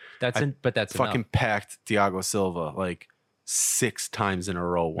guys. Yeah, but that's fucking enough. Packed Thiago Silva like 6 times in a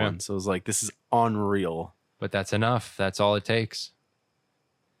row once. Yeah. So it was like, this is unreal. But that's enough. That's all it takes.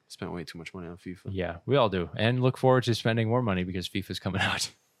 Spent way too much money on FIFA. Yeah, we all do. And look forward to spending more money because FIFA's coming out.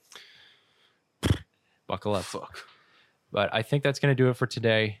 Buckle up. Fuck. But I think that's going to do it for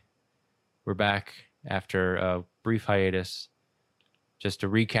today. We're back after a brief hiatus. Just to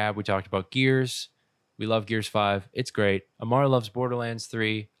recap, we talked about Gears. We love Gears 5. It's great. Amar loves Borderlands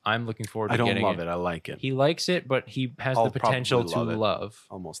 3. I'm looking forward to getting it. I don't love it. I like it. He likes it, but he has the potential to love.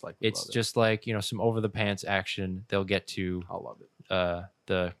 Almost like it's just like, some over-the-pants action. They'll get to I'll love it.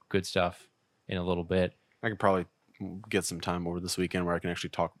 The good stuff in a little bit. I could probably get some time over this weekend where I can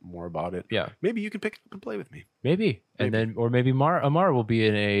actually talk more about it. Yeah. Maybe you can pick it up and play with me. Maybe. And then, or maybe Amar will be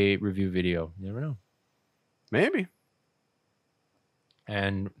in a review video. You never know. Maybe.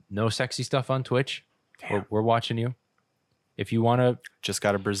 And no sexy stuff on Twitch. We're watching you. If you want to, just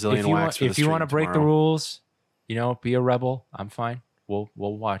got a Brazilian wax for the stream. If you want to break the rules, be a rebel. I'm fine. We'll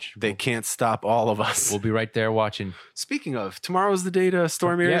watch. They can't stop all of us. We'll be right there watching. Speaking of, tomorrow's the day to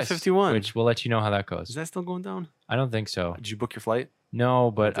Storm Area 51. Which we'll let you know how that goes. Is that still going down? I don't think so. Did you book your flight?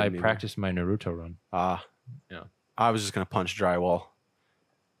 No, but I practiced my Naruto run. Yeah. I was just going to punch drywall.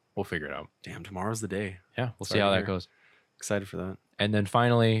 We'll figure it out. Damn, tomorrow's the day. Yeah, we'll see how that goes. Excited for that. And then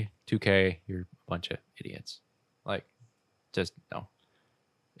finally, 2K, you're a bunch of idiots. Like, just no.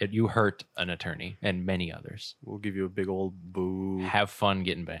 You hurt an attorney and many others. We'll give you a big old boo. Have fun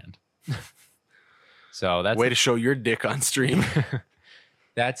getting banned. So that's way to show your dick on stream.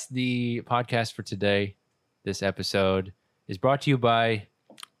 That's the podcast for today. This episode is brought to you by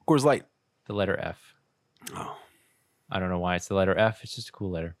Coors Light. The letter F. Oh. I don't know why it's the letter F. It's just a cool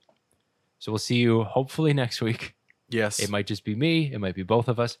letter. So we'll see you hopefully next week. Yes. It might just be me. It might be both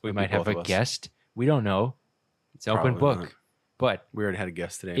of us. We might have a guest. We don't know. It's open book. Not. But we already had a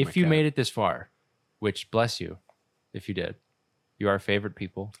guest today. If you made it this far, which bless you, if you did, you are our favorite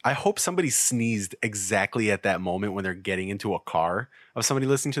people. I hope somebody sneezed exactly at that moment when they're getting into a car of somebody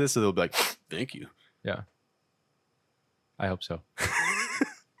listening to this, so they'll be like, "Thank you." Yeah, I hope so.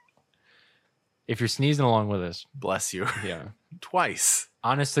 If you're sneezing along with us, bless you. Yeah, twice.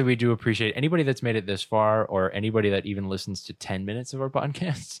 Honestly, we do appreciate anybody that's made it this far, or anybody that even listens to 10 minutes of our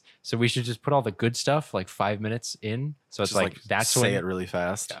podcasts. So we should just put all the good stuff like 5 minutes in. So it's just like that's say it really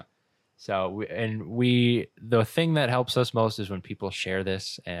fast. Yeah. So the thing that helps us most is when people share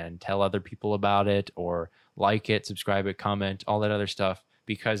this and tell other people about it, or like it, subscribe it, comment, all that other stuff,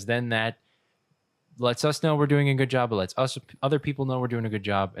 because then that lets us know we're doing a good job. It lets other people know we're doing a good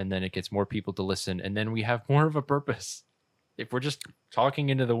job, and then it gets more people to listen, and then we have more of a purpose. If we're just talking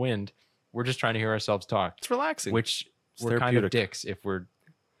into the wind, we're just trying to hear ourselves talk. It's relaxing. Which we're kind of dicks if we're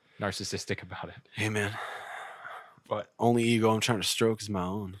narcissistic about it. Hey, man. But only ego I'm trying to stroke is my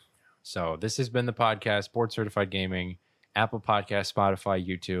own. So this has been the podcast, Board Certified Gaming, Apple Podcast, Spotify,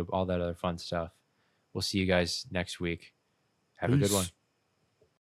 YouTube, all that other fun stuff. We'll see you guys next week. Have a good one.